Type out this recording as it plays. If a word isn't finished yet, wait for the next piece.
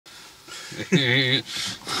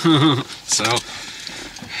So,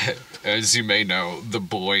 as you may know, The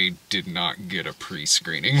Boy did not get a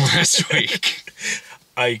pre-screening last week.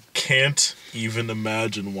 I can't even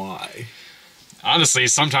imagine why. Honestly,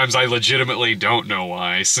 sometimes I legitimately don't know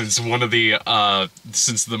why, since one of the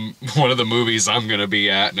movies I'm gonna be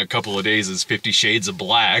at in a couple of days is 50 Shades of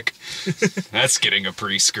Black. That's getting a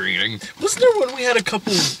pre-screening. Wasn't there one we had a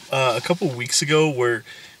couple weeks ago where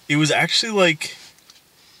it was actually like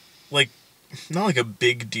not like a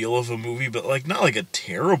big deal of a movie, but like not like a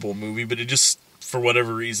terrible movie, but it just for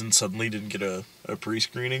whatever reason suddenly didn't get a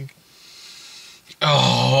pre-screening?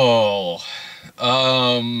 Oh,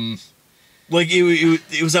 like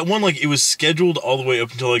it was that one, like it was scheduled all the way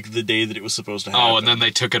up until like the day that it was supposed to happen. Oh, and then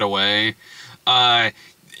they took it away.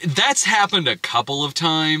 That's happened a couple of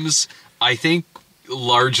times. I think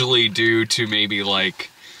largely due to maybe like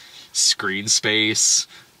screen space.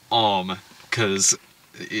 Because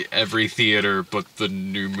every theater but the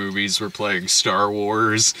new movies were playing Star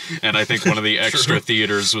Wars, and I think one of the extra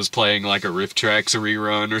theaters was playing like a Riff Tracks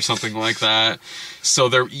rerun or something like that. So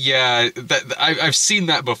I've seen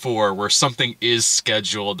that before, where something is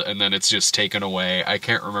scheduled and then it's just taken away. I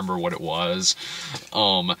can't remember what it was.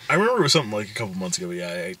 I remember it was something like a couple months ago, but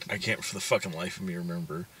yeah, I can't for the fucking life of me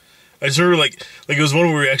remember. I just remember, like it was one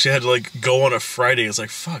where we actually had to, like, go on a Friday. It's like,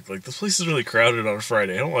 fuck, like, this place is really crowded on a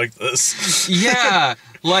Friday. I don't like this. Yeah,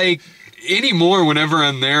 like, anymore, whenever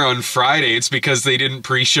I'm there on Friday, it's because they didn't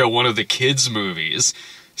pre-show one of the kids' movies.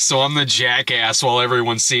 So I'm the jackass while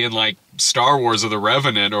everyone's seeing, like, Star Wars or The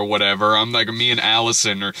Revenant or whatever. I'm like, me and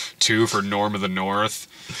Allison are two for Norm of the North.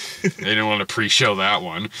 They didn't want to pre-show that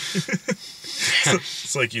one.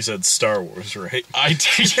 It's like you said, Star Wars, right? I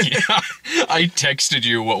texted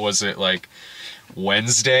you, what was it, like,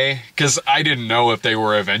 Wednesday? Because I didn't know if they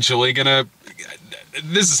were eventually gonna...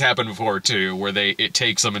 This has happened before, too, where it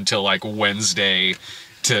takes them until, like, Wednesday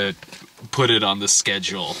to put it on the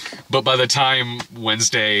schedule. But by the time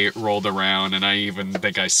Wednesday rolled around, and I even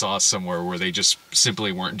think I saw somewhere where they just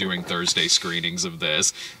simply weren't doing Thursday screenings of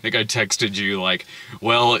this, I think I texted you, like,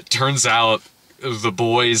 well, it turns out The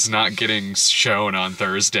Boy's not getting shown on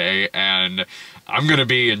Thursday, and I'm gonna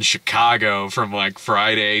be in Chicago from like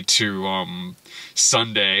Friday to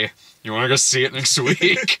Sunday. You want to go see it next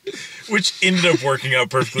week? Which ended up working out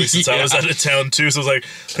perfectly since I was out of town too. So I was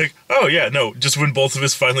like, oh yeah, no, just when both of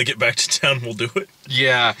us finally get back to town, we'll do it.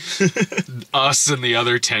 Yeah, us and the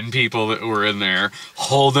other 10 people that were in there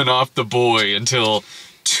holding off The Boy until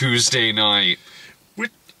Tuesday night.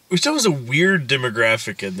 Which that was a weird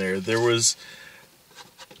demographic in there. There was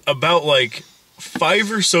about like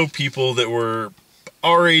 5 or so people that were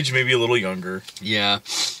our age, maybe a little younger. Yeah.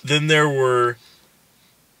 Then there were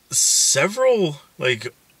several like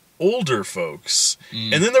older folks,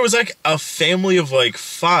 and then there was like a family of like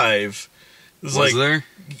 5. Was like, there?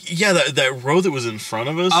 Yeah, that row that was in front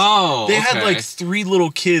of us. Oh, they had like 3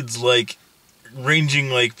 little kids, like ranging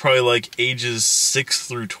like probably like ages 6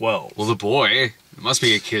 through 12. Well, The Boy, it must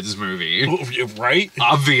be a kids movie, right?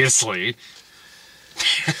 Obviously.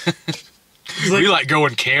 We like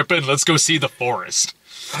going camping. Let's go see the forest.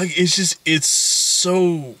 Like, it's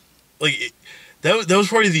so like that was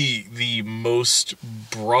probably the most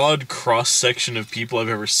broad cross section of people I've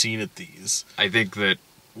ever seen at these. I think that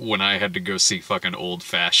when I had to go see fucking Old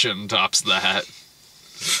Fashioned tops that,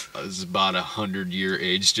 there's about 100-year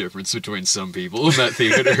age difference between some people in that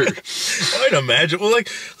theater. I'd imagine. Well,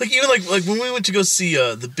 like even like when we went to go see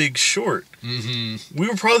The Big Short, we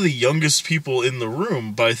were probably the youngest people in the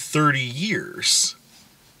room by 30 years.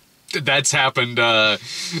 That's happened. I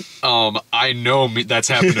know that's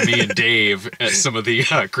happened to me and Dave at some of the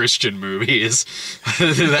Christian movies.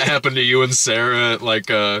 That happened to you and Sarah at like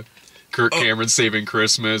Kirk Cameron Saving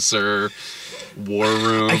Christmas or War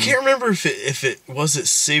Room. I can't remember if it was at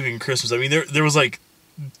Saving Christmas. I mean, there was like,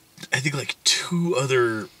 I think like 2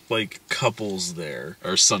 other like couples there.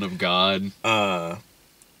 Or Son of God.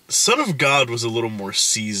 Son of God was a little more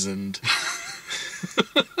seasoned.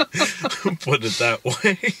 Put it that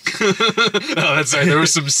way. Oh, that's right. There were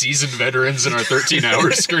some seasoned veterans in our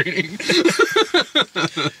 13-hour screening.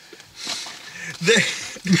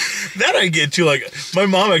 That I get too. Like, my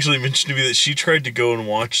mom actually mentioned to me that she tried to go and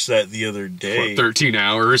watch that the other day. For 13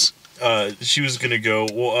 hours. She was gonna go.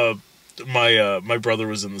 Well, my brother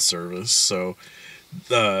was in the service, so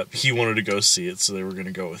he wanted to go see it. So they were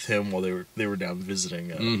gonna go with him while they were down visiting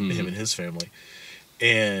him and his family.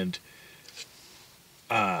 And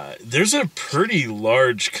there's a pretty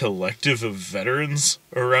large collective of veterans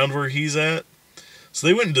around where he's at. So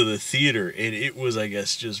they went into the theater, and it was, I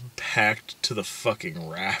guess, just packed to the fucking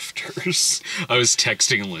rafters. I was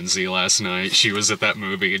texting Lindsay last night. She was at that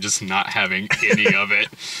movie and just not having any of it.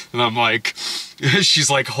 And I'm like, she's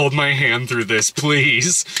like, hold my hand through this,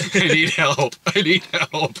 please. I need help. I need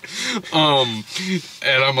help.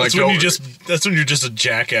 And I'm like, that's when you're just a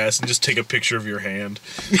jackass and just take a picture of your hand.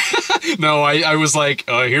 No, I was like,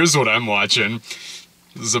 here's what I'm watching.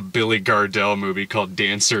 This is a Billy Gardell movie called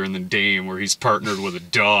Dancer and the Dame, where he's partnered with a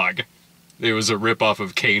dog. It was a ripoff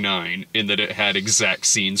of K-9 in that it had exact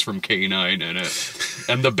scenes from K-9 in it.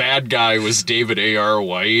 And the bad guy was David A.R.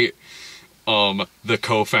 White, the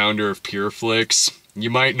co-founder of PureFlix. You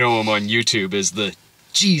might know him on YouTube as the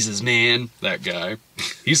Jesus Man, that guy.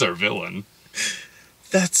 He's our villain.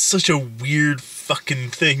 That's such a weird fucking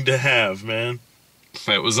thing to have, man.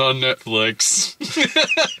 That was on Netflix.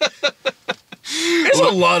 There's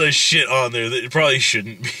a lot of shit on there that it probably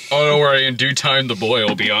shouldn't be. Oh, don't worry. In due time, the boy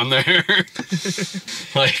will be on there.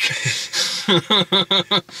 Like,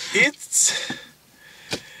 it's.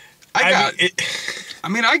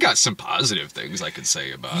 I got some positive things I could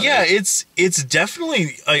say about it. Yeah, it's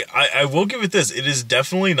definitely. I will give it this. It is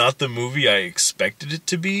definitely not the movie I expected it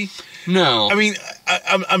to be. No. I mean,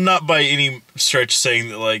 I'm not by any stretch saying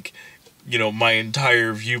that, like, you know, my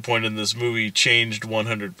entire viewpoint in this movie changed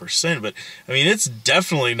 100%, but I mean, it's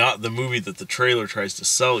definitely not the movie that the trailer tries to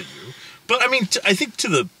sell you. But I mean, I think to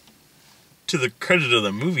the credit of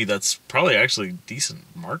the movie, that's probably actually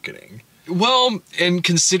decent marketing. Well, and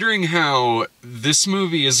considering how this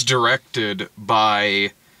movie is directed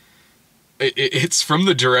by, it's from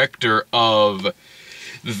the director of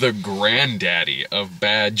the granddaddy of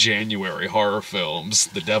bad January horror films,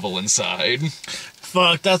 The Devil Inside.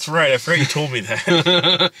 Fuck, that's right. I forgot you told me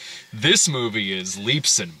that. This movie is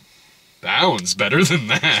leaps and bounds better than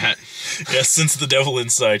that. Yeah, since The Devil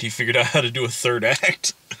Inside, he figured out how to do a third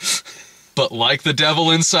act. But like The Devil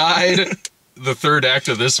Inside, the third act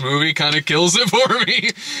of this movie kind of kills it for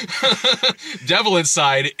me. Devil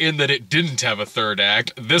Inside, in that it didn't have a third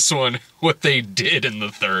act. This one, what they did in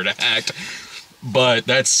the third act. But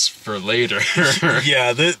that's for later.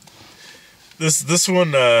 Yeah, this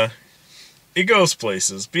one, it goes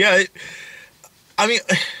places. But yeah, I mean,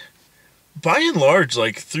 by and large,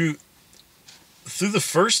 like, through the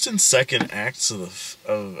first and second acts of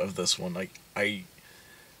this one, like, I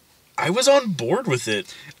was on board with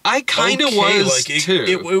it. I kind of was, like, too.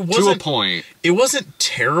 It wasn't, to a point. It wasn't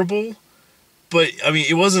terrible, but, I mean,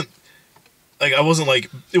 it wasn't, like, it wasn't like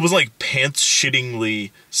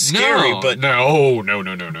pants-shittingly scary, but... No.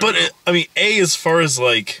 But, I mean, as far as,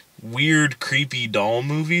 like, weird, creepy doll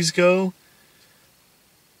movies go,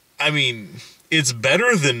 I mean, it's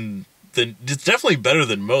better than it's definitely better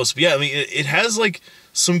than most. But yeah, I mean, it has, like,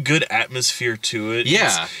 some good atmosphere to it.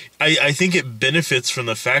 Yeah. I think it benefits from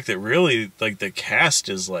the fact that really, like, the cast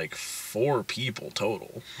is, like, 4 people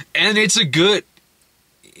total. And it's a good...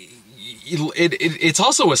 It's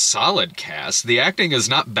also a solid cast. The acting is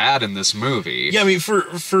not bad in this movie. Yeah, I mean, for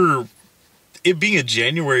it being a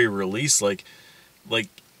January release, like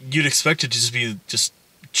you'd expect it to just be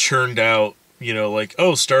churned out, you know, like,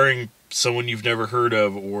 oh, starring someone you've never heard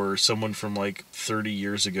of, or someone from, like, 30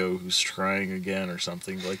 years ago who's trying again or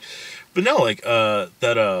something. Like, but no, like,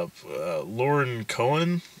 Lauren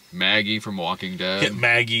Cohen, Maggie from Walking Dead. Yeah,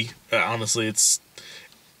 Maggie. Honestly,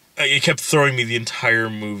 it kept throwing me the entire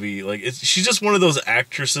movie. Like, she's just one of those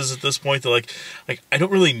actresses at this point that, like I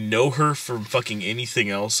don't really know her from fucking anything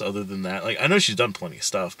else other than that. Like, I know she's done plenty of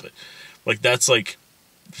stuff, but, like, that's, like,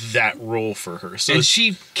 that role for her. So, and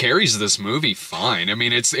she carries this movie fine. I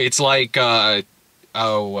mean, it's like what's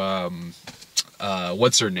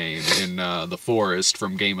her name in The Forest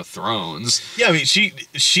from Game of Thrones. Yeah, I mean,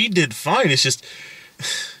 she did fine. It's just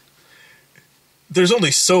there's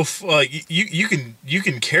only so like you can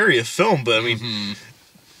carry a film, but I mean,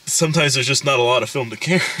 sometimes there's just not a lot of film to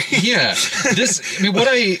carry. Yeah, this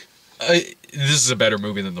is a better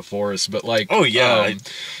movie than The Forest, but, like, oh yeah,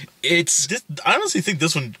 I honestly think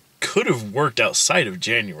this one could have worked outside of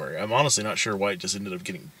January. I'm honestly not sure why it just ended up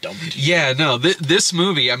getting dumped. Yeah, no, this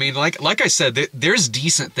movie, I mean, like I said, there's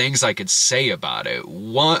decent things I could say about it.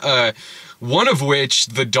 One of which,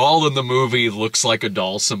 the doll in the movie looks like a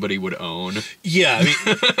doll somebody would own. Yeah, I mean,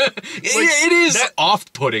 it is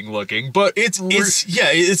off-putting looking, but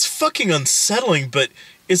it's fucking unsettling. But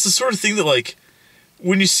it's the sort of thing that, like,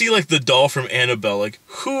 when you see, like, the doll from Annabelle, like,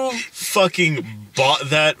 who fucking bought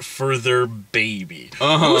that for their baby?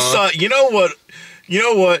 Who thought, you know what,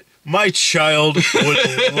 my child would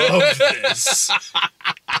love this.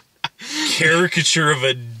 caricature of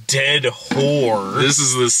a dead whore. This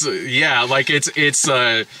is yeah, like it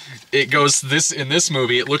goes this in this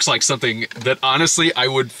movie. It looks like something that honestly I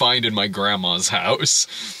would find in my grandma's house.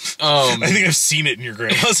 I think I've seen it in your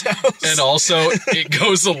grandma's house. And also, it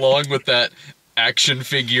goes along with that action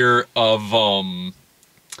figure of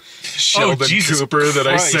Sheldon Cooper that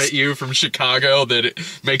I sent you from Chicago. That it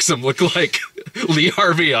makes him look like Lee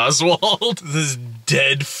Harvey Oswald. This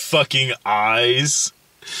dead fucking eyes.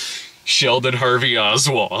 Sheldon Harvey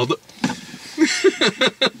Oswald.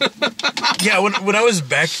 Yeah, when I was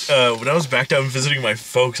back down visiting my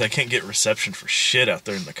folks, I can't get reception for shit out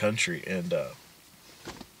there in the country, and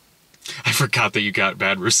I forgot that you got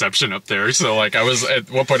bad reception up there. So like, I was at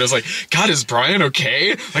one point, I was like, God, is Brian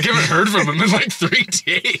okay? Like, I haven't heard from him in like 3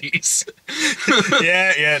 days.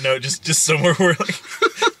 yeah, no, just somewhere where like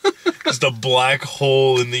just a black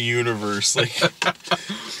hole in the universe, like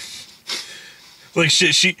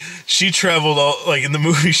shit. She traveled all, like in the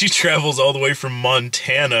movie. She travels all the way from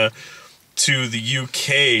Montana to the UK.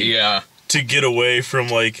 Yeah. To get away from,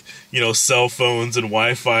 like, you know, cell phones and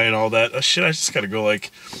Wi-Fi and all that. Oh, shit, I just gotta go, like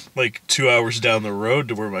 2 hours down the road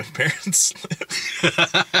to where my parents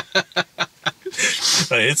live.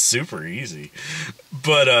 It's super easy.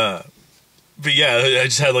 But yeah, I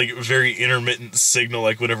just had, like, very intermittent signal,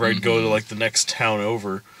 like, whenever I'd go to, like, the next town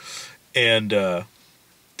over. And yeah,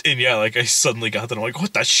 like, I suddenly got that. I'm like,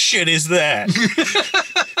 what the shit is that?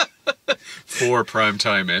 4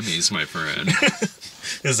 primetime Emmys, my friend.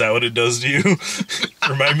 Is that what it does to you?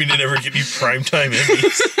 Remind me to never give you primetime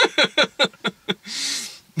Emmys.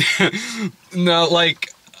 No,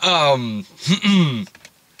 like, I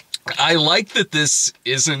like that this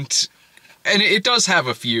isn't, and it does have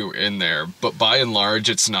a few in there, but by and large,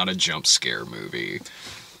 it's not a jump scare movie.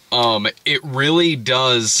 It really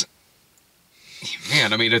does.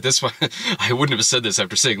 Man, I mean, at this point, I wouldn't have said this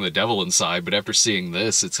after seeing The Devil Inside, but after seeing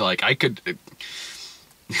this, it's like I could.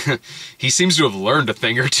 He seems to have learned a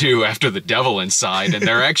thing or two after The Devil Inside, and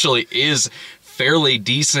there actually is fairly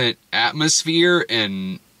decent atmosphere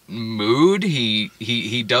and mood.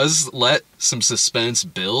 He does let some suspense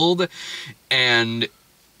build, and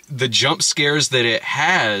the jump scares that it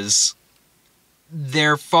has,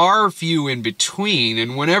 they're far few in between,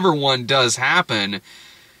 and whenever one does happen,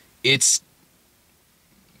 it's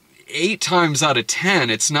 8 times out of 10,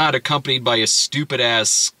 it's not accompanied by a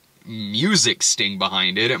stupid-ass music sting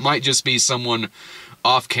behind it. It might just be someone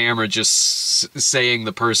off camera just saying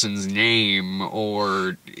the person's name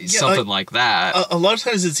or something like that. A lot of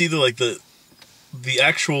times it's either like the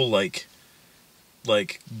actual like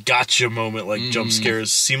gotcha moment, like jump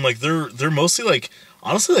scares seem like they're mostly like,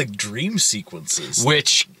 honestly, like dream sequences.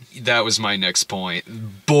 Which, that was my next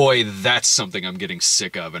point. Boy, that's something I'm getting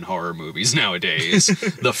sick of in horror movies nowadays.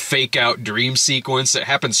 The fake out dream sequence. It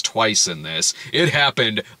happens twice in this. It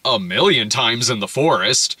happened 1,000,000 times in The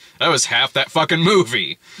Forest. That was half that fucking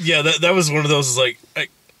movie. Yeah, that was one of those, like,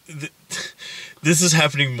 this is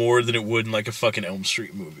happening more than it would in like a fucking Elm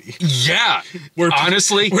Street movie. Yeah.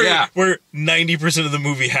 Honestly, yeah. Where 90% of the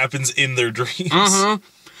movie happens in their dreams.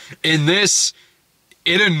 In this,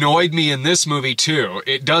 it annoyed me in this movie too.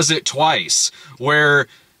 It does it twice, where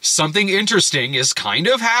something interesting is kind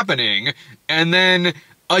of happening, and then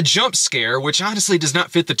a jump scare, which honestly does not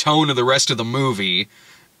fit the tone of the rest of the movie,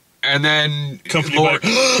 and then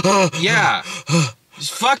yeah,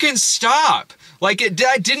 fucking stop. Like,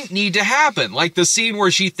 that didn't need to happen. Like, the scene where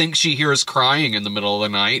she thinks she hears crying in the middle of the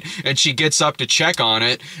night, and she gets up to check on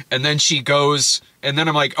it, and then she goes, and then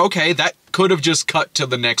I'm like, okay, that could have just cut to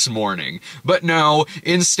the next morning. But no,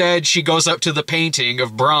 instead she goes up to the painting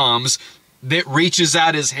of Brahms that reaches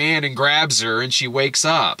out his hand and grabs her, and she wakes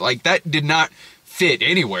up. Like, that did not fit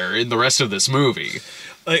anywhere in the rest of this movie.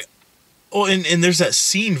 Like, oh, and there's that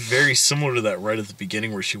scene very similar to that right at the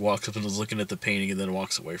beginning where she walks up and is looking at the painting and then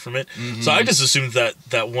walks away from it. So I just assumed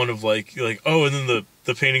that one of like, oh, and then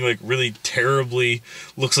the painting like really terribly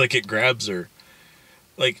looks like it grabs her.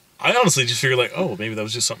 Like, I honestly just figured like, oh, maybe that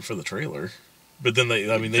was just something for the trailer. But then they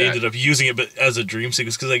ended up using it but as a dream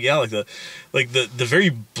sequence, because like, yeah, like the very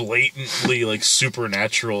blatantly like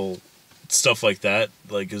supernatural stuff like that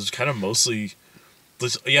like is kind of mostly,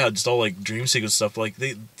 yeah, just all like dream sequence stuff. Like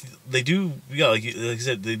they do, yeah, like I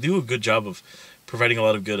said, they do a good job of providing a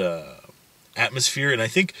lot of good atmosphere. And I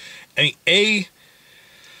think, I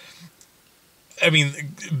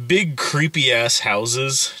mean, big creepy ass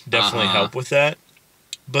houses definitely help with that.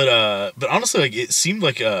 But honestly, like, it seemed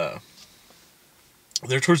like there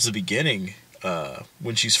towards the beginning,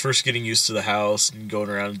 when she's first getting used to the house and going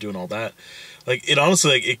around and doing all that, like, it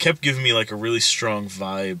honestly, like, it kept giving me like a really strong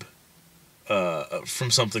vibe from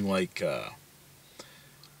something like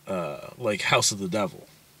like House of the Devil.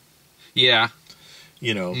 Yeah.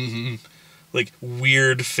 You know, like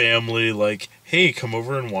weird family, like, hey, come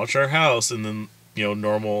over and watch our house, and then, you know,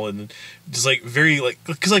 normal, and then just like very like,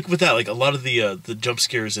 because like with that, like a lot of the jump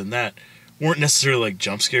scares in that weren't necessarily like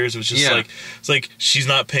jump scares. It was just like, it's like she's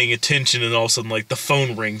not paying attention, and all of a sudden like the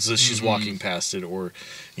phone rings as she's walking past it, or,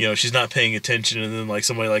 you know, she's not paying attention, and then like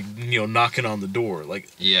somebody like, you know, knocking on the door, like,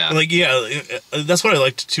 that's what I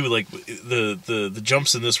liked too. Like the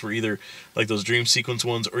jumps in this were either like those dream sequence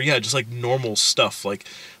ones, or just like normal stuff. Like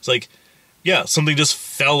it's like, yeah, something just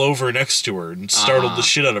fell over next to her and startled the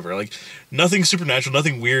shit out of her. Like nothing supernatural,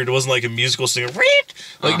 nothing weird. It wasn't like a musical singer.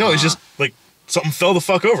 Like no, it's just like something fell the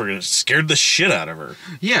fuck over and it scared the shit out of her.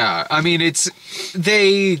 Yeah, I mean, I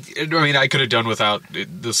could have done without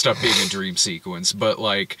the stuff being a dream sequence, but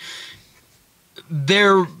like,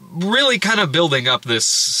 they're really kind of building up this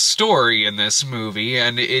story in this movie,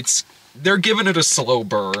 and they're giving it a slow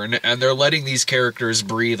burn, and they're letting these characters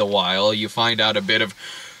breathe a while. You find out a bit of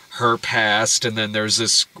her past, and then there's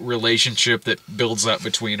this relationship that builds up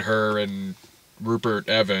between her and Rupert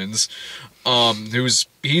Evans,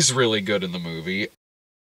 he's really good in the movie.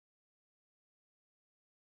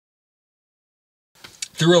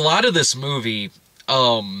 Through a lot of this movie,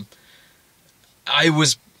 I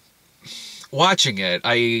was watching it.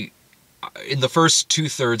 In the first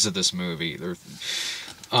 2/3 of this movie,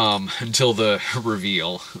 until the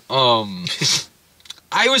reveal,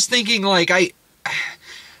 I was thinking like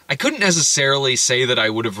I couldn't necessarily say that I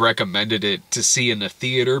would have recommended it to see in the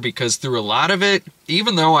theater, because through a lot of it,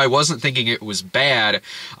 even though I wasn't thinking it was bad,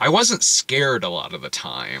 I wasn't scared a lot of the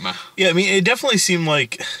time. Yeah, I mean, it definitely seemed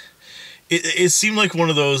like it seemed like one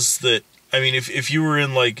of those that, I mean, if you were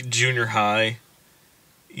in like junior high,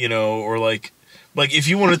 you know, or like if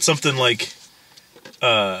you wanted something like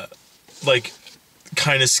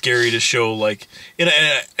kind of scary to show, like, and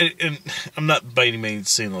I'm not by any means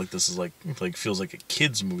saying like this is like feels like a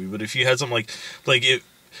kid's movie, but if you had something like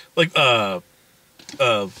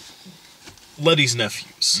Letty's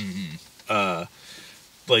Nephews,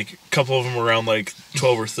 like a couple of them around like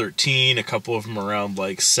 12 or 13, a couple of them around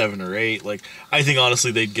like 7 or 8, like I think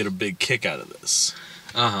honestly they'd get a big kick out of this.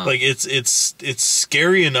 Like it's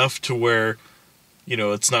scary enough to where, you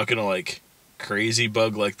know, it's not gonna like crazy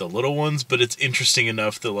bug like the little ones, but it's interesting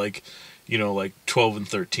enough that, like, you know, like 12 and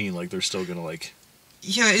 13, like they're still gonna like,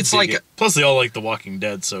 yeah, it's like plus they all like The Walking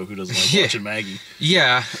Dead, so who doesn't like watching Maggie?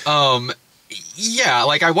 Yeah,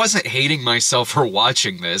 like I wasn't hating myself for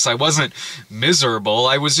watching this. I wasn't miserable.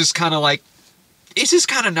 I was just kind of like, it's just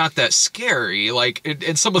kind of not that scary. Like,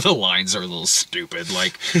 and some of the lines are a little stupid,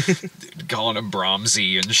 like calling him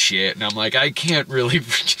Bromsey and shit, and I'm like, I can't really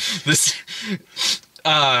this.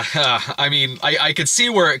 I mean, I could see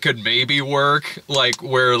where it could maybe work, like,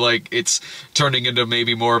 where, like, it's turning into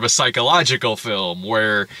maybe more of a psychological film,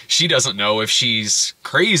 where she doesn't know if she's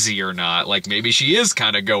crazy or not, like, maybe she is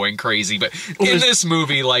kind of going crazy, but in this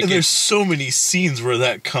movie, like... There's so many scenes where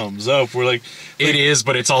that comes up, where, like... It is,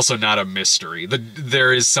 but it's also not a mystery.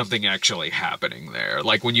 There is something actually happening there.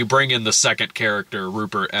 Like, when you bring in the second character,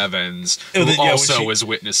 Rupert Evans, who also is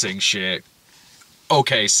witnessing shit...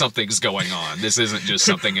 Okay, something's going on. This isn't just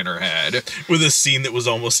something in her head. With a scene that was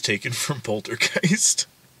almost taken from Poltergeist.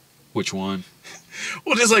 Which one?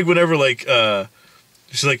 Well, just like whenever, like,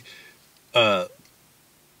 she's like,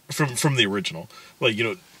 from the original, like, you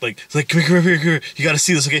know, like, it's like, come here, you gotta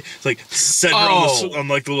see this, okay? It's like, setting her on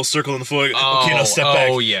like the little circle in the floor, like, okay, now step back.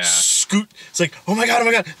 Oh, yeah. Scoot. It's like, oh my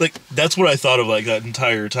god. Like, that's what I thought of, like, that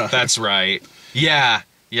entire time. That's right. Yeah.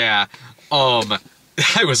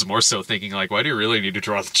 I was more so thinking, like, why do you really need to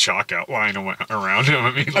draw the chalk outline around him?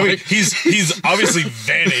 I mean, he's obviously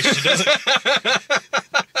vanished. It doesn't...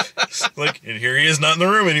 like, and here he is, not in the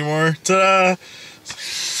room anymore. Ta-da!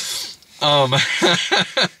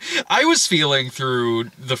 I was feeling through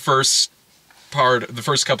the first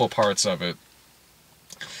couple parts of it,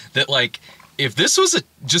 that, like, if this was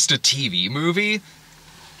just a TV movie,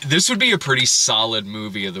 this would be a pretty solid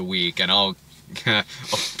movie of the week, and I'll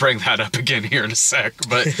bring that up again here in a sec,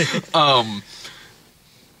 but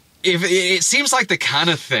if it seems like the kind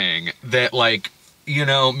of thing that, like, you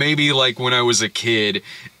know, maybe like when I was a kid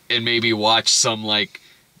and maybe watched some like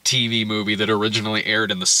TV movie that originally aired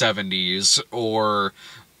in the 70s, or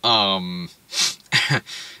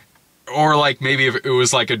or like maybe if it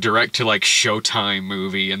was like a direct to like Showtime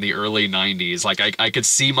movie in the early 90s, like I could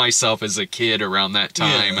see myself as a kid around that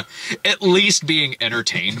time at least being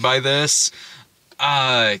entertained by this.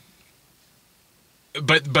 But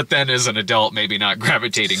then as an adult, maybe not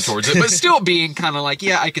gravitating towards it, but still being kind of like,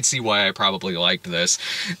 yeah, I could see why I probably liked this.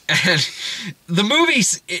 And the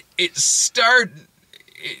movies,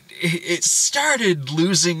 it started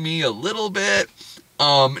losing me a little bit.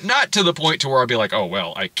 Not to the point to where I'd be like, oh,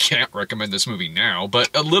 well, I can't recommend this movie now, but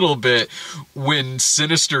a little bit when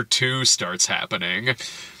Sinister 2 starts happening. It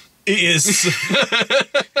is.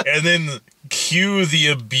 And then cue the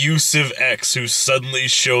abusive ex who suddenly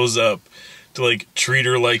shows up to, like, treat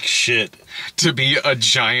her like shit. To be a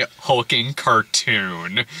giant hulking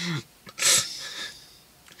cartoon.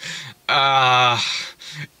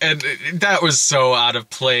 And that was so out of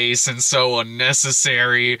place and so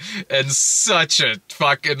unnecessary and such a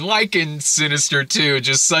fucking, like in Sinister 2,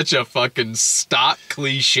 just such a fucking stock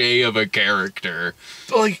cliche of a character.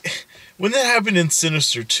 But, like, when that happened in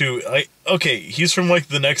Sinister 2, okay, he's from, like,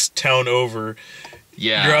 the next town over.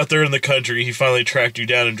 Yeah. You're out there in the country, he finally tracked you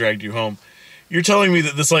down and dragged you home. You're telling me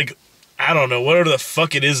that this, like, I don't know, whatever the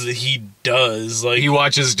fuck it is that he does, like... He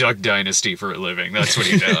watches Duck Dynasty for a living, that's what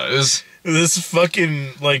he does. This fucking,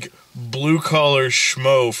 like, blue-collar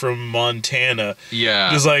schmo from Montana.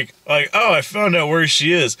 Yeah. Just like, oh, I found out where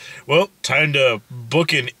she is. Well, time to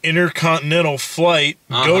book an intercontinental flight,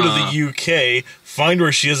 go to the UK, find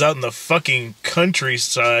where she is out in the fucking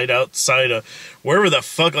countryside, outside of wherever the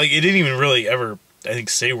fuck, like, it didn't even really ever, I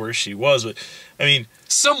think, say where she was, but, I mean...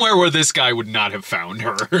 Somewhere where this guy would not have found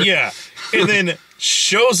her. Yeah. And then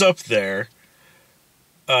shows up there,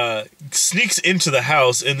 sneaks into the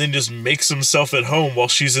house, and then just makes himself at home while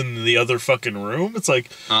she's in the other fucking room. It's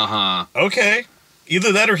like, okay.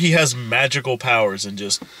 Either that or he has magical powers and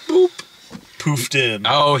just boop, poofed in.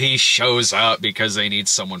 Oh, he shows up because they need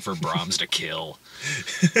someone for Brahms to kill.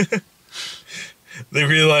 They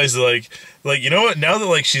realize, like, you know what? Now that,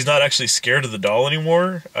 like, she's not actually scared of the doll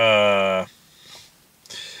anymore,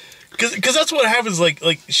 Because that's what happens, like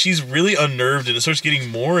she's really unnerved, and it starts getting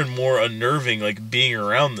more and more unnerving, like, being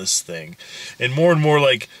around this thing. And more,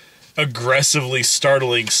 like, aggressively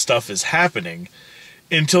startling stuff is happening.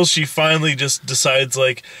 Until she finally just decides,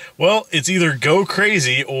 like, well, it's either go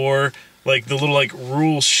crazy or, like, the little, like,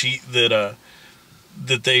 rule sheet that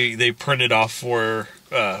they printed off for,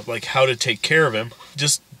 like, how to take care of him.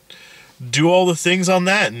 Just do all the things on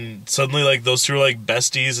that, and suddenly, like, those two are, like,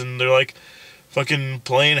 besties, and they're, like... fucking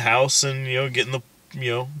playing house and, you know, getting the, you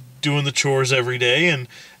know, doing the chores every day, and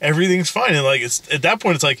everything's fine. And, like, it's at that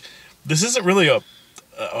point, it's like, this isn't really a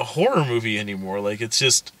horror movie anymore. Like, it's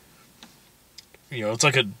just, you know, it's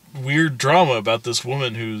like a weird drama about this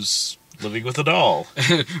woman who's living with a doll.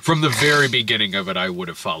 From the very beginning of it, I would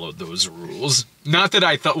have followed those rules. Not that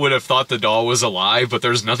I would have thought the doll was alive, but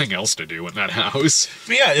there's nothing else to do in that house.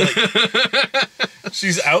 But yeah, like,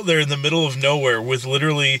 she's out there in the middle of nowhere with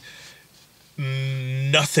literally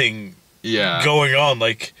nothing going on.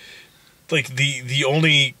 Like the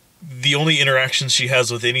only interactions she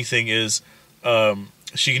has with anything is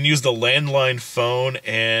she can use the landline phone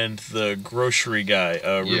and the grocery guy.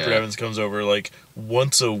 Rupert Evans comes over like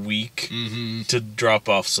once a week to drop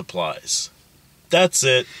off supplies. That's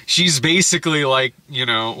it. She's basically like, you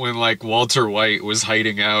know, when like Walter White was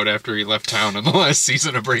hiding out after he left town in the last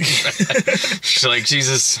season of Breaking Bad. She's like,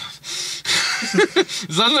 Jesus.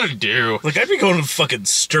 There's nothing to do. Like, I'd be going fucking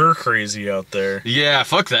stir crazy out there. Yeah,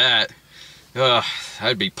 fuck that.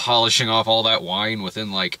 I'd be polishing off all that wine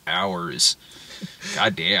within like hours.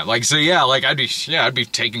 God damn. Like, so yeah, like I'd be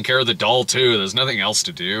taking care of the doll too. There's nothing else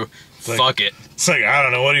to do. Like, fuck it. It's like, I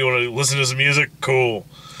don't know, what do you want to listen to some music? Cool.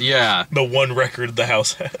 Yeah. The one record the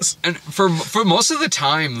house has. And for most of the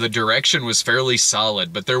time, the direction was fairly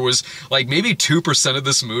solid, but there was like maybe 2% of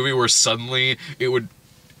this movie where suddenly it would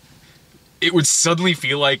suddenly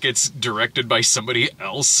feel like it's directed by somebody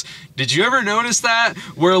else. Did you ever notice that?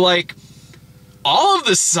 Where like all of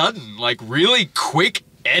the sudden, like really quick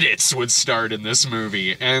edits would start in this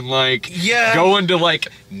movie and like go into like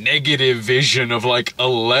negative vision of like a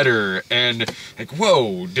letter and like,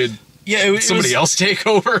 whoa, did somebody else take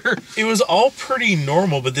over? It was all pretty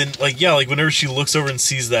normal, but then like whenever she looks over and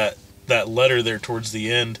sees that letter there towards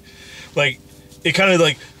the end, like it kind of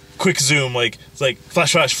like quick zoom, like it's like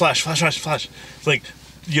flash, flash, flash, flash, flash, flash. It's like,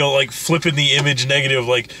 you know, like flipping the image negative,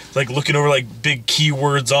 like looking over like big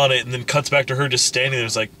keywords on it, and then cuts back to her just standing there.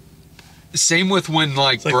 It's like, same with when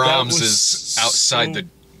like Brahms is outside the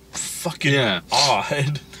fucking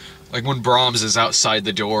odd. Like when Brahms is outside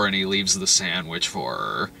the door and he leaves the sandwich for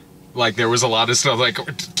her. Like there was a lot of stuff like,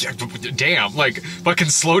 damn, like fucking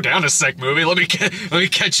slow down a sec, movie. Let me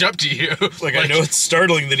catch up to you. Like I know it's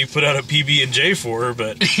startling that he put out a PB&J for her,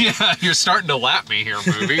 but yeah, you're starting to lap me here,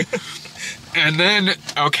 movie. And then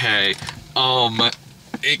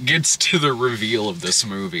it gets to the reveal of this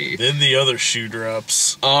movie. Then the other shoe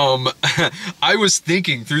drops. I was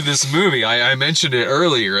thinking through this movie, I mentioned it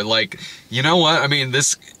earlier, like, you know what? I mean,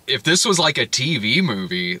 if this was like a TV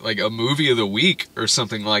movie, like a movie of the week or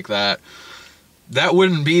something like that, that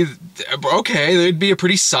wouldn't be okay. It'd be a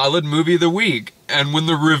pretty solid movie of the week. And when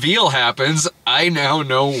the reveal happens, I now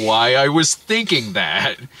know why I was thinking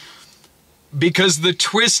that. Because the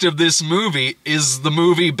twist of this movie is the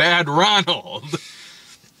movie Bad Ronald.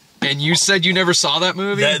 And you said you never saw that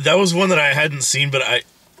movie? That was one that I hadn't seen, but I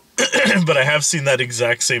but I have seen that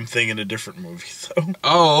exact same thing in a different movie though.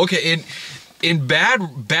 Oh, okay. In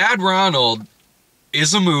Bad Ronald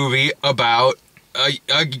is a movie about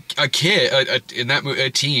a kid, in that movie, a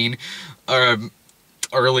teen,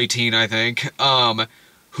 early teen, I think,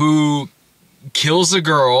 who kills a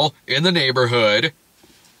girl in the neighborhood,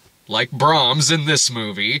 like Brahms in this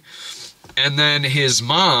movie, and then his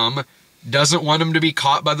mom doesn't want him to be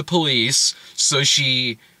caught by the police, so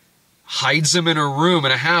she hides him in a room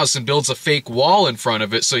in a house and builds a fake wall in front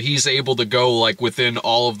of it so he's able to go like within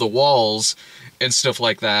all of the walls and stuff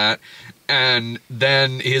like that. And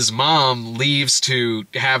then his mom leaves to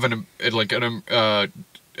have an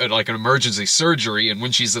emergency surgery, and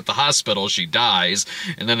when she's at the hospital she dies,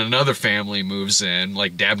 and then another family moves in,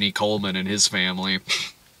 like Dabney Coleman and his family.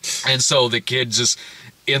 And so the kid just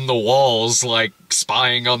in the walls, like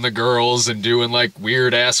spying on the girls and doing like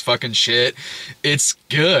weird ass fucking shit. It's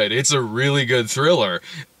good. It's a really good thriller.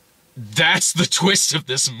 That's the twist of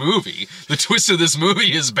this movie. The twist of this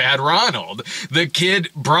movie is Bad Ronald. The kid,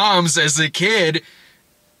 Brahms, as a kid,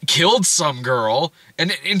 killed some girl.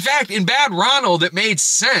 And in fact, in Bad Ronald, it made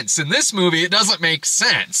sense. In this movie, it doesn't make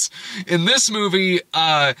sense. In this movie,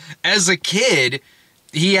 as a kid,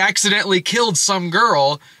 he accidentally killed some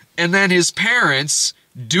girl, and then his parents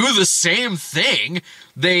do the same thing.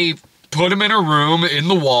 They put him in a room in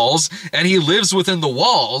the walls, and he lives within the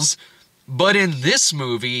walls. But in this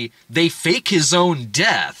movie, they fake his own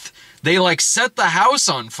death. They, like, set the house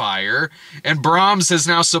on fire, and Brahms has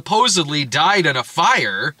now supposedly died in a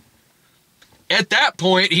fire. At that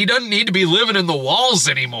point, he doesn't need to be living in the walls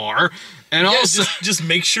anymore. And yeah, also, just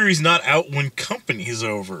make sure he's not out when company's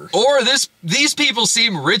over. Or these people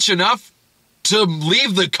seem rich enough to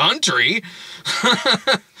leave the country.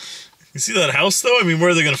 You see that house, though? I mean,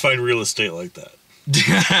 where are they going to find real estate like that?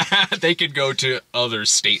 They could go to other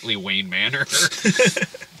stately Wayne Manor.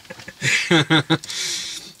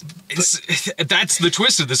 That's the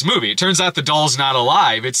twist of this movie. It turns out the doll's not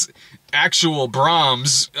alive. It's actual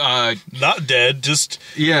Brahms. Not dead, just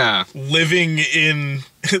living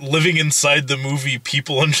inside the movie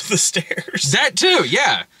People Under the Stairs. That too,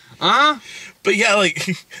 yeah. But yeah, like,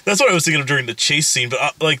 that's what I was thinking of during the chase scene.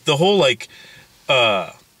 But like the whole like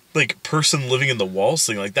person living in the walls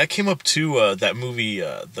thing, like that came up too. That movie,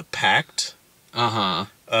 The Pact. Came out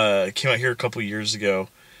here a couple years ago.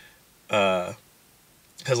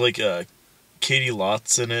 Has like Katie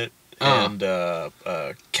Lotz in it and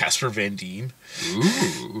Casper Van Dien.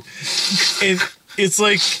 Ooh. And it's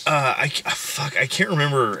like I can't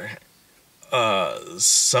remember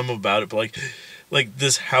some about it, but like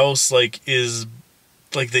this house is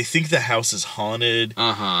like they think the house is haunted.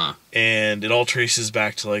 And it all traces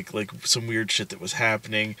back to like some weird shit that was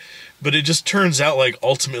happening. But it just turns out like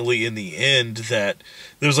ultimately in the end that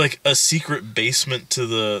there's like a secret basement to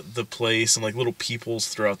the place and like little peepholes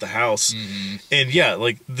throughout the house. And yeah,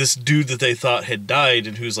 like this dude that they thought had died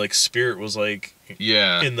and whose like spirit was like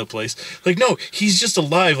in the place. Like, no, he's just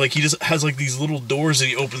alive. Like, he just has like these little doors that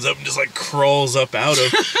he opens up and just like crawls up out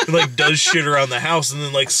of and like does shit around the house and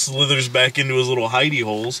then like slithers back into his little hidey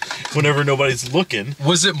holes whenever nobody's looking.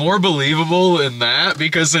 Was it more believable in that?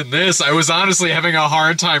 Because in this, I was honestly having a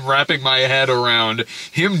hard time wrapping my head around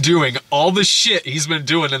him doing all the shit he's been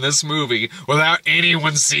doing in this movie without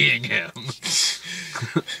anyone seeing him.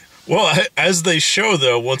 Well, as they show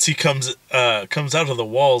though, once he comes out of the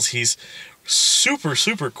walls, he's super,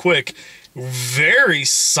 super quick, very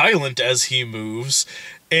silent as he moves,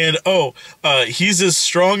 and he's as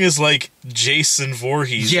strong as like Jason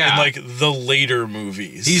Voorhees in like the later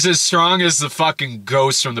movies. He's as strong as the fucking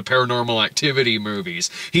ghost from the Paranormal Activity movies.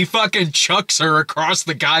 He fucking chucks her across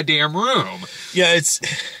the goddamn room. Yeah,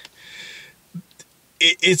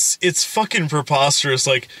 it's fucking preposterous.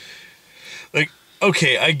 Like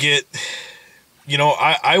okay, I get. You know,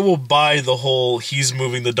 I will buy the whole he's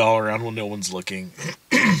moving the doll around when no one's looking.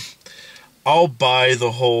 I'll buy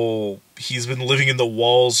the whole he's been living in the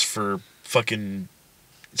walls for fucking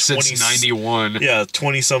since 91. Yeah,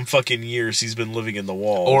 20-some fucking years he's been living in the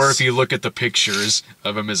walls. Or if you look at the pictures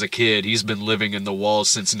of him as a kid, he's been living in the walls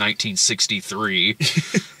since 1963.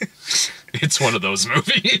 It's one of those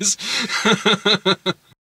movies.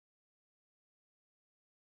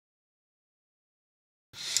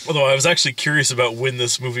 Although I was actually curious about when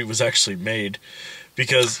this movie was actually made,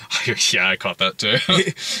 because Yeah, I caught that too.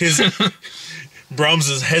 his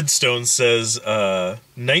Brahms's headstone says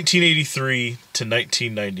 1983 to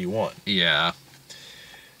 1991. Yeah.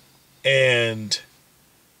 And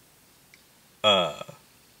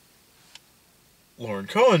Lauren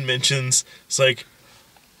Cohen mentions, it's like,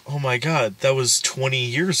 oh my god, that was 20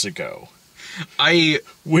 years ago.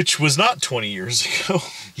 Which was not 20 years ago.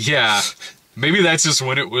 Yeah. Maybe that's just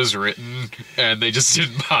when it was written, and they just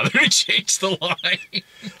didn't bother to change the line.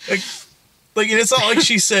 Like, and it's not like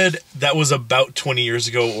she said that was about 20 years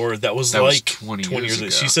ago, or that was 20 years ago.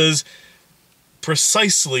 She says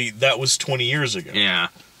precisely that was 20 years ago. Yeah.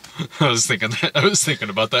 I was thinking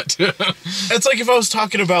about that too. It's like if I was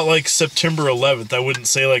talking about like September 11th, I wouldn't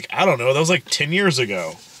say like, I don't know, that was like 10 years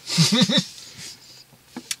ago.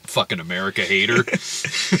 Fucking America hater.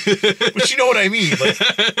 But you know what I mean? Like,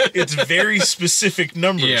 it's very specific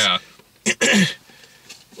numbers. Yeah.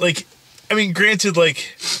 Like, I mean, granted,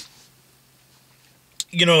 like,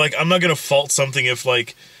 you know, like, I'm not gonna fault something if,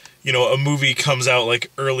 like, you know, a movie comes out,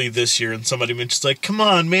 like, early this year and somebody mentions, like, come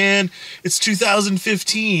on, man, it's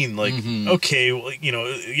 2015. Like, okay, well, you know,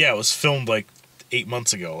 yeah, it was filmed, like, 8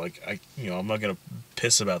 months ago. Like, I'm not gonna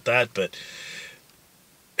piss about that, but,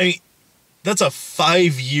 I mean, that's a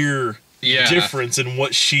 5-year difference in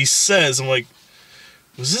what she says. I'm like,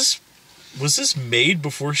 was this made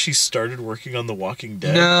before she started working on The Walking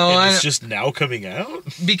Dead? No, and it's just now coming out?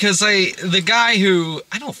 Because the guy who,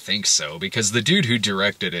 I don't think so, because the dude who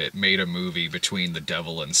directed it made a movie between The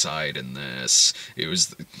Devil Inside and this. It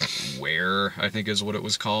was Where, I think is what it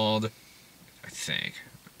was called. I think.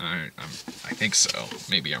 I think so.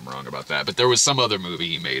 Maybe I'm wrong about that. But there was some other movie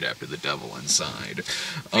he made after The Devil Inside.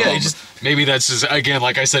 Yeah, maybe that's just, again,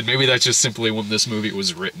 like I said, maybe that's just simply when this movie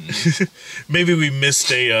was written. Maybe we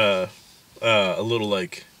missed a little,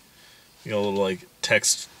 like, you know, a little, like,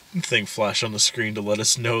 text thing flash on the screen to let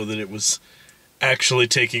us know that it was actually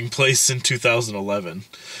taking place in 2011.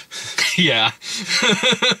 Yeah.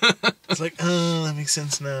 It's like, oh, that makes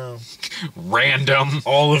sense now. Random.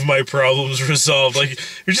 All of my problems resolved. Like,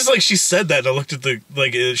 it's just like she said that, and I looked at the,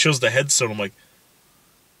 like, it shows the headstone. I'm like,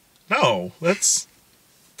 no, that's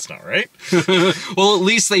not right. Well, at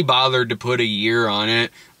least they bothered to put a year on it,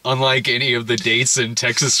 unlike any of the dates in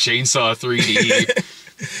Texas Chainsaw 3D.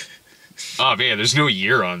 Oh man, there's no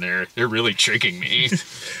year on there. They're really tricking me.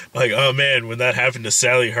 Like, oh man, when that happened to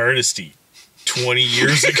Sally Hardesty 20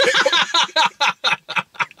 years ago.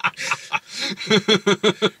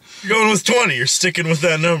 You're going with 20. You're sticking with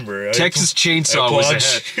that number. Texas Chainsaw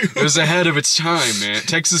was ahead of its time, man.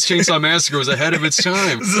 Texas Chainsaw Massacre was ahead of its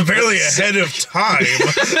time. This is apparently ahead of time.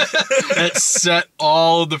 That set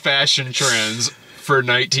all the fashion trends for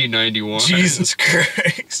 1991. Jesus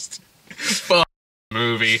Christ. Fuck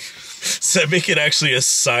movie. Does that make it actually a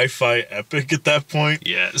sci-fi epic at that point?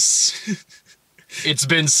 Yes. It's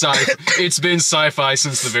been sci-fi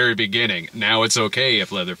since the very beginning. Now it's okay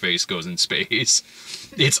if Leatherface goes in space.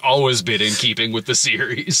 It's always been in keeping with the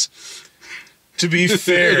series. To be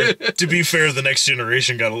fair, the Next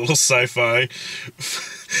Generation got a little sci-fi.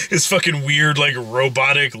 His fucking weird, like,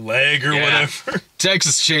 robotic leg or whatever.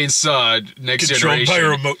 Texas Chainsaw Next Generation. Controlled by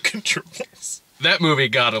remote controls. That movie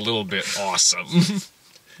got a little bit awesome.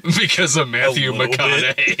 Because of Matthew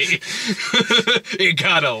McConaughey. It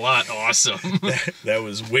got a lot awesome. That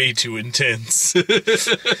was way too intense. They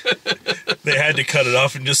had to cut it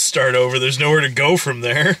off and just start over. There's nowhere to go from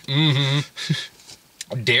there.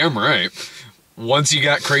 Mm-hmm. Damn right. Once you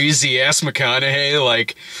got crazy ass McConaughey,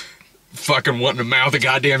 like, fucking wanting to mouth a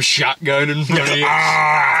goddamn shotgun in front of you.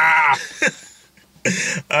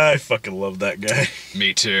 I fucking love that guy.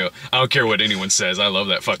 Me too. I don't care what anyone says. I love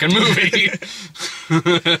that fucking movie.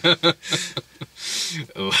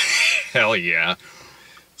 Hell yeah.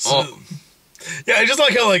 So, yeah, I just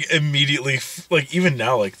like how, like, immediately, like, even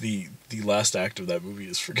now, like, the last act of that movie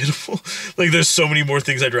is forgettable. Like, there's so many more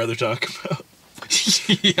things I'd rather talk about.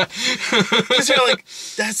 Yeah. Because, yeah, like,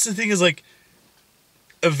 that's the thing is, like,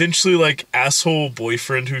 eventually, like, asshole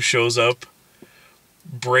boyfriend who shows up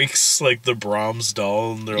breaks, like, the Brahms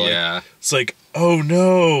doll, and they're like, it's like, oh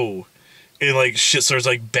no, and, like, shit starts,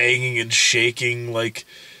 like, banging and shaking, like,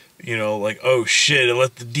 you know, like, oh shit, I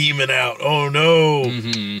let the demon out, oh no.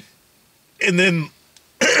 And then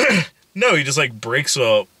no, he just, like, breaks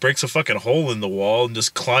a fucking hole in the wall and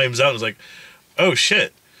just climbs out and is like, oh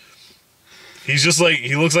shit. He's just like,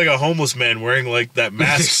 he looks like a homeless man wearing, like, that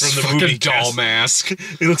mask from the movie doll mask.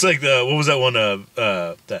 He looks like the, what was that one,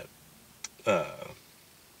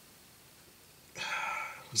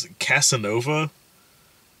 was it Casanova?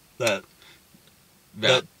 That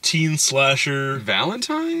teen slasher.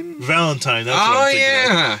 Valentine? That's what I'm thinking of.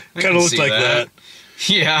 Yeah. Kind of looked like that.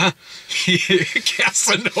 Yeah.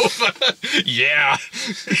 Casanova. Yeah.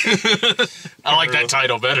 I like that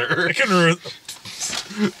title better. I couldn't remember.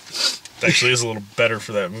 Actually, is a little better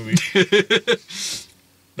for that movie.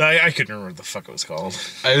 No, I couldn't remember what the fuck it was called.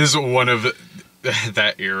 It is one of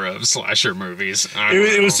that era of slasher movies.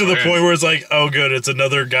 It was to the point where it's like, oh, good, it's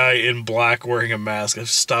another guy in black wearing a mask. I've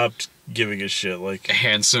stopped giving a shit. Like,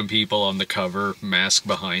 handsome people on the cover, mask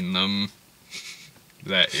behind them.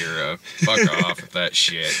 That era. Fuck off with that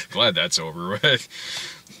shit. Glad that's over with.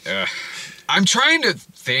 I'm trying to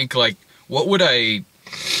think, like, what would I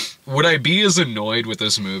be as annoyed with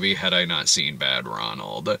this movie had I not seen Bad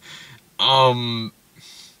Ronald?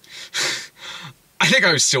 I think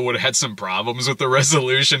I still would have had some problems with the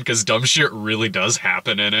resolution, because dumb shit really does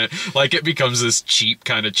happen in it. Like, it becomes this cheap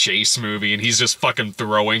kind of chase movie, and he's just fucking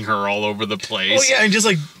throwing her all over the place. oh yeah, and just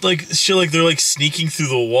like shit, like they're like sneaking through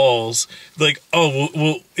the walls. Like, oh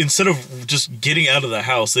well, instead of just getting out of the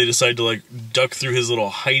house, they decide to like duck through his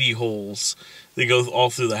little hidey holes. They go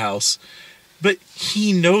all through the house. But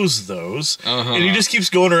he knows those, and he just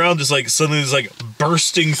keeps going around, just like suddenly is like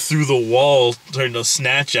bursting through the wall, trying to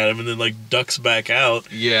snatch at him, and then like ducks back out.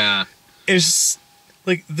 Yeah, It's just,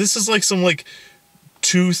 like, this is like some like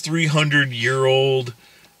 200-300-year-old,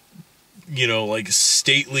 you know, like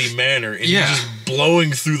stately manor, and Yeah. he's just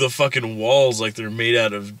blowing through the fucking walls like they're made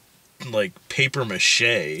out of like paper mache.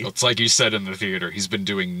 it's like you said in the theater, he's been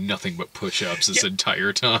doing nothing but push-ups this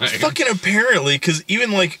entire time. Fucking apparently, because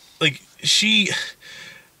even like she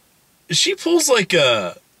pulls like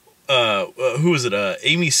who is it?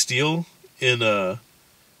 Amy Steele in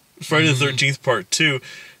Friday the 13th Part 2.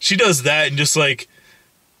 She does that and just like,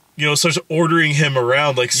 you know, starts ordering him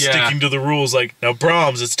around, like sticking to the rules. Like, now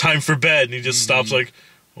Brahms, it's time for bed, and he just stops like,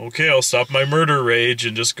 okay, I'll stop my murder rage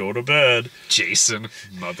and just go to bed. Jason,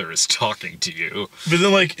 mother is talking to you. But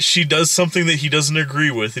then like she does something that he doesn't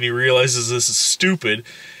agree with, and he realizes this is stupid.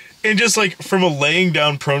 And just like from a laying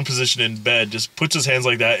down prone position in bed, just puts his hands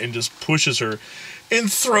like that and just pushes her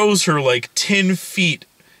and throws her like 10 feet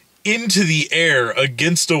into the air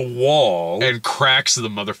against a wall. And cracks the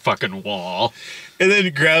motherfucking wall. And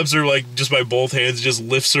then grabs her like just by both hands and just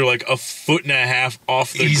lifts her like 1.5 feet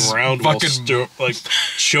off the ground while like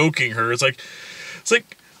choking her. It's like,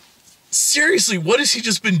 seriously, what has he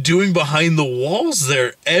just been doing behind the walls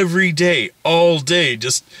there every day, all day?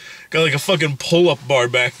 Just got like a fucking pull-up bar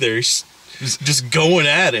back there. He's just going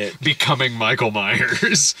at it. Becoming Michael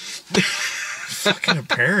Myers. Fucking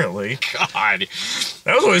apparently. God.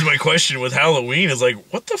 That was always my question with Halloween, is like,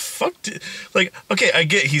 what the fuck like, okay, I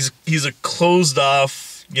get he's a closed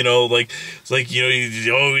off, you know, like, it's like, you know,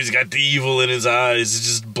 he's got the evil in his eyes, it's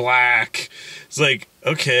just black. It's like,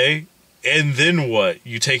 okay, and then what?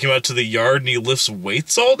 You take him out to the yard and he lifts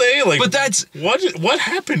weights all day? Like, But that's what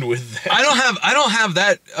happened with that? I don't have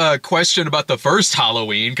that question about the first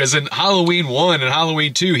Halloween, because in Halloween 1 and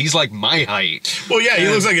Halloween 2, he's like my height. Well, yeah, he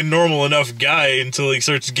looks like a normal enough guy until he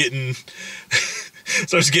starts getting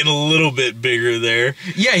a little bit bigger there.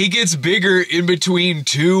 Yeah, he gets bigger in between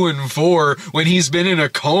 2 and 4 when he's been in a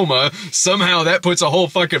coma. Somehow that puts a whole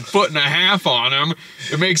fucking 1.5 feet on him.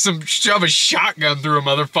 It makes him shove a shotgun through a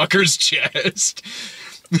motherfucker's chest.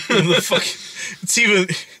 The fuck, it's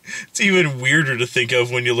even weirder to think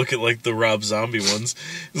of when you look at like the Rob Zombie ones.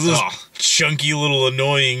 This chunky little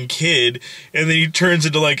annoying kid, and then he turns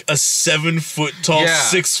into like a 7 foot tall,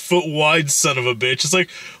 6 foot wide son of a bitch. It's like,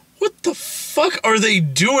 what the fuck are they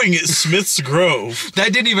doing at Smith's Grove?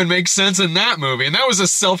 That didn't even make sense in that movie, and that was a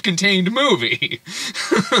self-contained movie.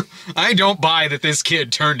 I don't buy that this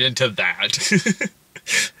kid turned into that.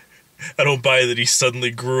 I don't buy that he suddenly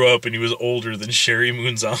grew up and he was older than Sherry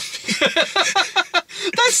Moon Zombie.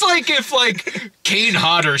 That's like if, like, Kane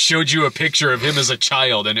Hodder showed you a picture of him as a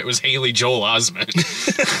child and it was Haley Joel Osment.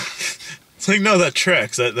 It's like, no, that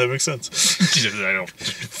tracks. That makes sense. I don't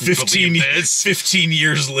 15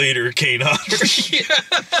 years later, Kane Hodder. Yeah.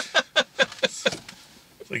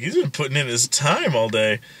 It's like, he's been putting in his time all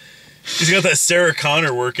day. He's got that Sarah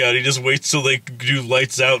Connor workout. He just waits till they do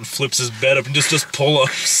lights out and flips his bed up and just does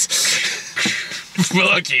pull-ups.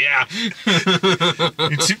 Fuck yeah.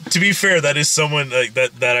 To be fair, that is someone like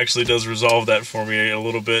that actually does resolve that for me a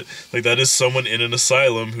little bit. Like, that is someone in an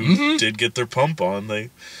asylum who did get their pump on.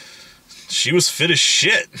 She was fit as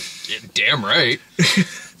shit. Yeah, damn right.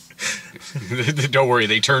 Don't worry,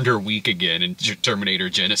 they turned her weak again in Terminator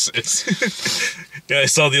Genesis. Yeah, I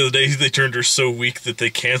saw the other day they turned her so weak that they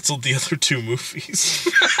canceled the other 2 movies.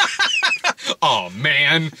 Oh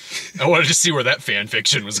man, I wanted to see where that fan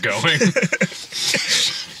fiction was going.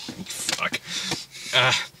 Fuck.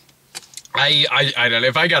 I don't know.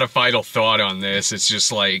 If I got a final thought on this, it's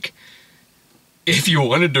just like, if you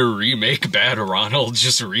wanted to remake Bad Ronald,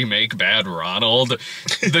 just remake Bad Ronald.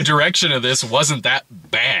 The direction of this wasn't that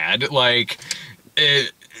bad. Like,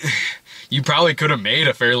 you probably could have made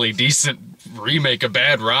a fairly decent remake of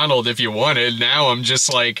Bad Ronald if you wanted. Now I'm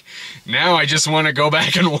just like, now I just want to go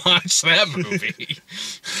back and watch that movie.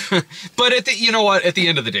 But you know what? At the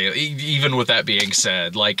end of the day, even with that being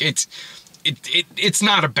said, like, it's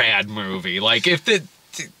not a bad movie. Like,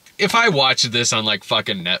 if I watched this on like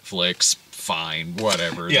fucking Netflix, fine,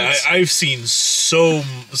 whatever. Yeah, I've seen so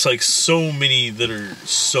many that are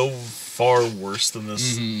so far worse than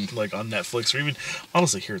this, like on Netflix or even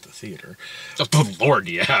honestly here at the theater. Oh Lord,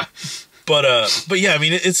 yeah. But yeah, I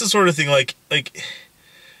mean, it's the sort of thing like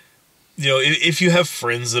you know, if you have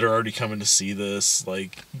friends that are already coming to see this,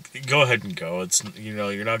 like, go ahead and go. It's, you know,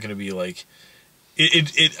 you're not going to be like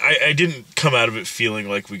I didn't come out of it feeling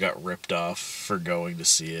like we got ripped off for going to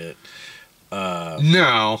see it.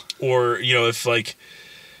 No. Or, you know, if like,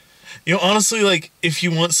 you know, honestly, like, if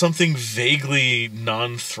you want something vaguely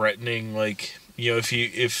non-threatening, like, you know, if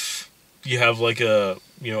you have like a,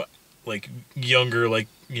 you know, like younger, like,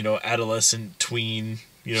 you know, adolescent tween,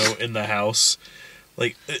 you know, in the house,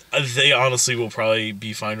 like, they honestly will probably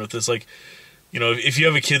be fine with this. Like, you know, if you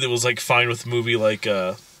have a kid that was like fine with a movie like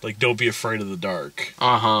Don't Be Afraid of the Dark,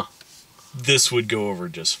 this would go over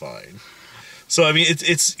just fine. So I mean,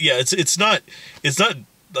 it's not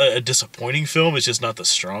a disappointing film. It's just not the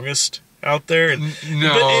strongest out there. And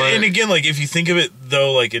no, and again, like, if you think of it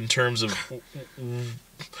though, like in terms of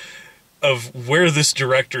where this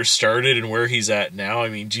director started and where he's at now, I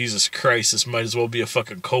mean, Jesus Christ, this might as well be a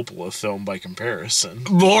fucking Coppola film by comparison.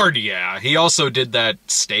 Lord, yeah. He also did that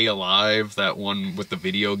Stay Alive, that one with the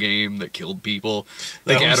video game that killed people.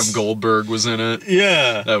 Like, Adam Goldberg was in it.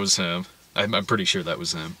 Yeah. That was him. I'm pretty sure that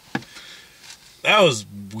was him. That was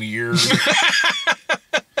weird.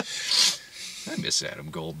 I miss Adam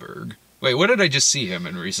Goldberg. Wait, what did I just see him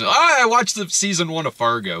in recently? I watched the season 1 of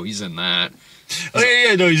Fargo. He's in that. Oh,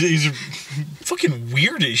 yeah, no, he's fucking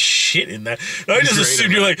weird as shit in that. No, I just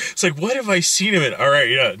assumed you're like, it's like, what have I seen him in? All right,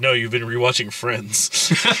 yeah, no, you've been rewatching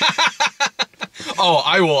Friends. Oh,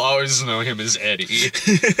 I will always know him as Eddie.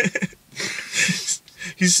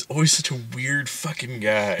 He's always such a weird fucking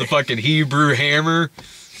guy. The fucking Hebrew Hammer.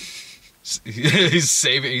 He's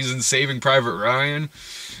in Saving Private Ryan.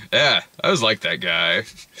 Yeah, I always like that guy.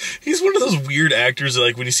 He's one of those weird actors that,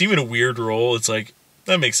 like, when you see him in a weird role, it's like,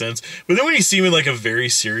 that makes sense. But then when you see him in like a very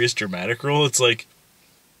serious dramatic role, it's like,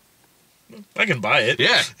 I can buy it.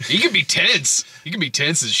 Yeah, he can be tense. He can be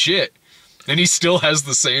tense as shit. And he still has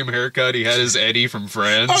the same haircut he had as Eddie from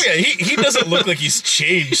Friends. Oh yeah, he doesn't look like he's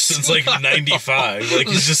changed since like 95. Like,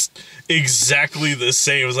 he's just exactly the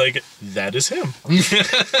same. It was like, that is him.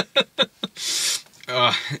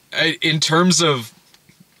 In terms of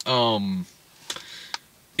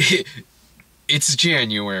it's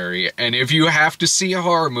January, and if you have to see a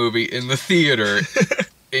horror movie in the theater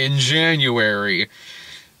in January,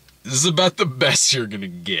 this is about the best you're gonna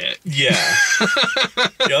get. Yeah.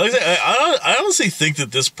 Yeah, like I honestly think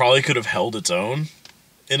that this probably could have held its own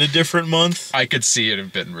in a different month. I could see it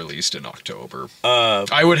have been released in October.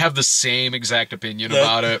 I would have the same exact opinion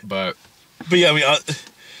about it, but yeah, I mean,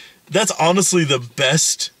 that's honestly the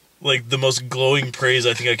best, like, the most glowing praise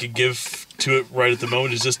I think I could give to it right at the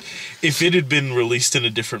moment is just, if it had been released in a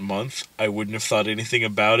different month, I wouldn't have thought anything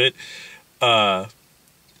about it. And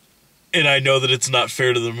I know that it's not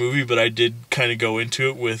fair to the movie, but I did kind of go into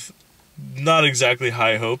it with not exactly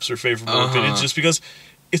high hopes or favorable opinions, just because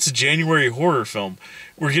it's a January horror film.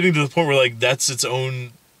 We're getting to the point where, like, that's its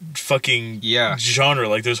own fucking genre.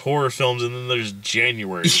 Like, there's horror films and then there's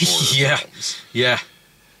January horror films. Yeah.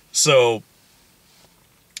 So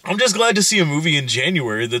I'm just glad to see a movie in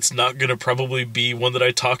January that's not going to probably be one that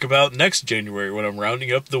I talk about next January when I'm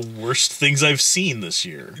rounding up the worst things I've seen this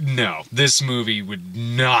year. No, this movie would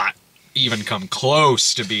not even come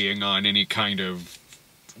close to being on any kind of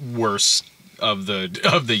worst of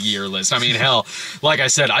the year list. I mean, hell, like I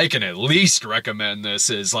said, I can at least recommend this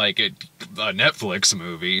as like a Netflix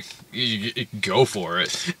movie. You go for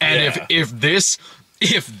it. And if this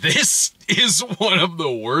is one of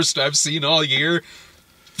the worst I've seen all year,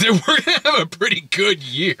 then we're gonna have a pretty good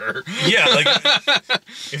year. Yeah, like,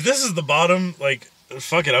 if this is the bottom, like,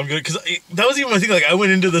 fuck it, I'm good. Because that was even my thing. Like, I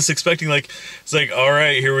went into this expecting, like, it's like, all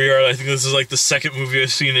right, here we are. I think this is like the second movie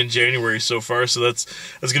I've seen in January so far. So that's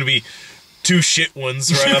gonna be 2 shit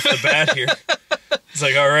ones right off the bat here. It's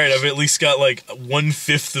like, all right, I've at least got like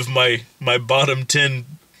 1/5 of my bottom 10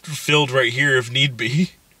 filled right here if need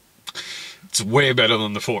be. It's way better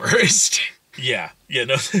than The Forest. Yeah,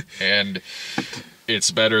 no. And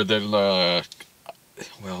it's better than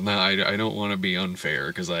well, no, I don't want to be unfair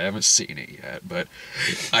because I haven't seen it yet, but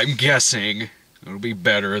I'm guessing it'll be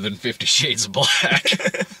better than 50 Shades of Black.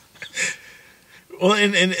 Well,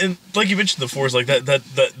 and like you mentioned, The Force, like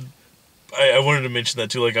that I wanted to mention that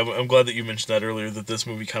too. Like, I'm glad that you mentioned that earlier. That this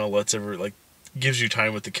movie kind of gives you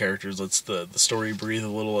time with the characters, lets the story breathe a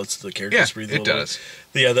little, lets the characters breathe a little. It does.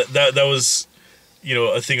 Yeah, that was,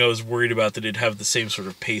 a thing I was worried about, that it'd have the same sort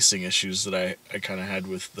of pacing issues that I kind of had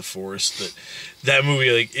with The Forest. That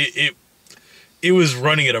movie, like, it was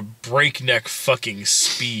running at a breakneck fucking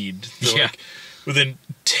speed. So, Yeah. like, within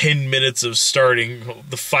 10 minutes of starting,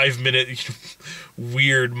 the 5-minute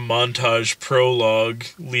weird montage prologue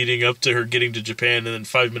leading up to her getting to Japan, and then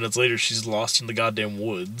 5 minutes later she's lost in the goddamn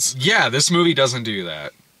woods. Yeah, this movie doesn't do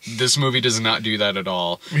that. This movie does not do that at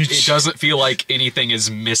all. It doesn't feel like anything is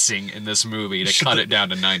missing in this movie to cut it down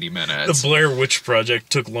to 90 minutes. The Blair Witch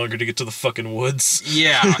Project took longer to get to the fucking woods.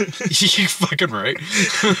 Yeah, you're fucking right.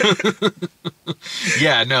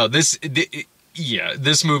 Yeah, no, this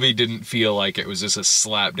movie didn't feel like it was just a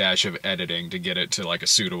slapdash of editing to get it to like a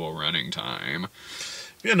suitable running time.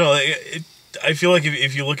 I feel like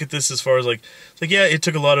if you look at this as far as like yeah, it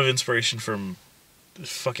took a lot of inspiration from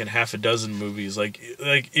fucking half a dozen movies. Like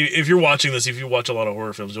if you're watching this, if you watch a lot of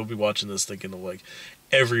horror films, you'll be watching this thinking of like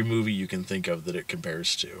every movie you can think of that it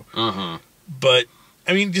compares to. But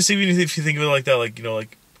I mean, just even if you think of it like that,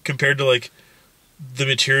 like compared to like the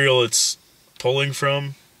material it's pulling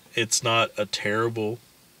from, it's not a terrible,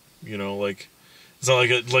 like it's not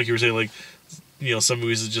like you were saying, like, some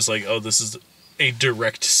movies is just like, oh, this is a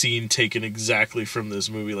direct scene taken exactly from this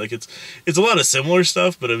movie. Like it's a lot of similar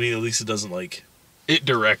stuff, but I mean, at least it doesn't like. It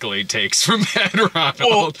directly takes from Bad Ronald.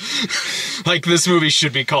 Well, like, this movie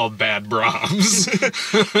should be called Bad Brahms.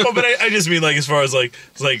 well, but I just mean, like, as far as like,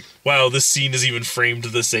 it's like, wow, this scene is even framed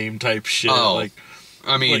the same type shit. Oh, like,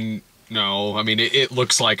 I mean, no, I mean, it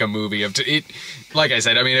looks like a movie of it. Like I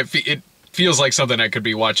said, I mean, it feels like something I could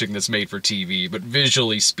be watching that's made for TV, but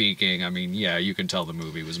visually speaking, I mean, yeah, you can tell the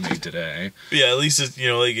movie was made today. Yeah, at least it,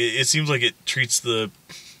 like it seems like it treats the.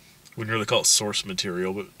 Wouldn't really call it source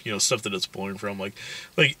material, but stuff that it's pulling from, like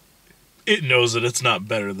it knows that it's not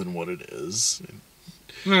better than what it is.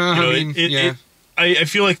 I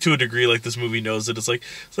feel like to a degree, like this movie knows that it's like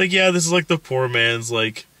yeah, this is like the poor man's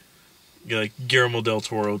like Guillermo del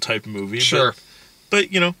Toro type movie. Sure, but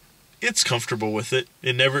it's comfortable with it.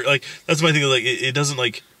 It never that's my thing. Like it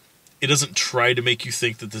doesn't try to make you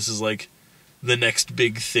think that this is like the next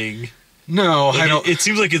big thing. No, I don't. It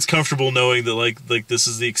seems like it's comfortable knowing that like this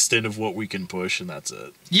is the extent of what we can push, and that's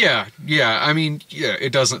it. Yeah. I mean, yeah,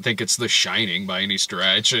 it doesn't think it's The Shining by any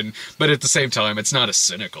stretch, but at the same time, it's not a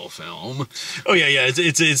cynical film. Oh yeah.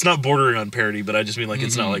 It's not bordering on parody, but I just mean like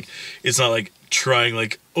it's not like trying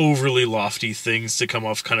like overly lofty things to come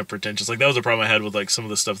off kind of pretentious. Like that was a problem I had with like some of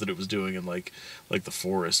the stuff that it was doing in like The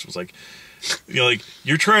Forest was like, like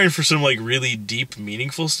you're trying for some like really deep,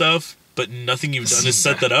 meaningful stuff. But nothing you've done is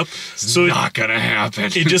set that up. So it's not gonna happen.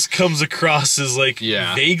 It just comes across as like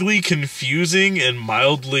vaguely confusing and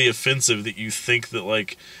mildly offensive that you think that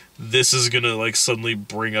like this is gonna like suddenly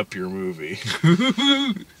bring up your movie.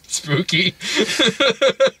 Spooky.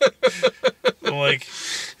 Like,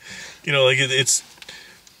 like it's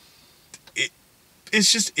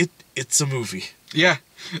just it's a movie. Yeah,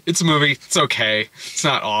 it's a movie. It's okay. It's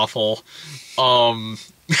not awful.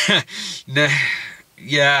 Nah.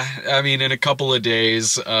 Yeah, I mean, in a couple of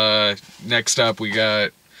days, next up we got,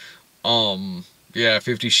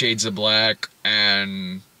 50 Shades of Black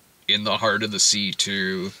and In the Heart of the Sea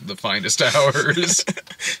 2, The Finest Hours.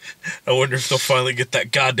 I wonder if they'll finally get that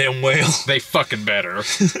goddamn whale. They fucking better.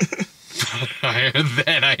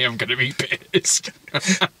 Then I am gonna be pissed.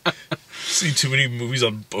 Seen too many movies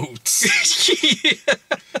on boats. Yeah.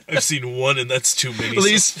 I've seen one, and that's too many. At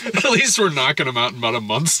least we're knocking them out in about a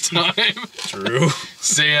month's time. True.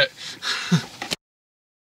 See it.